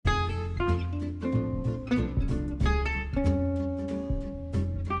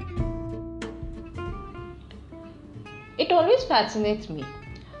It always fascinates me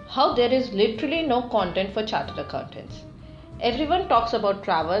how there is literally no content for chartered accountants. Everyone talks about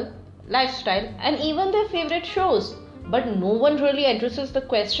travel, lifestyle, and even their favorite shows, but no one really addresses the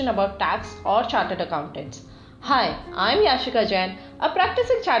question about tax or chartered accountants. Hi, I'm Yashika Jain, a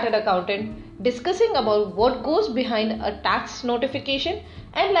practicing chartered accountant, discussing about what goes behind a tax notification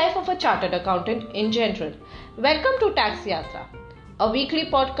and life of a chartered accountant in general. Welcome to Tax Yatra, a weekly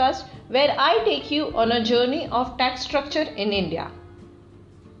podcast where I take you on a journey of tax structure in India.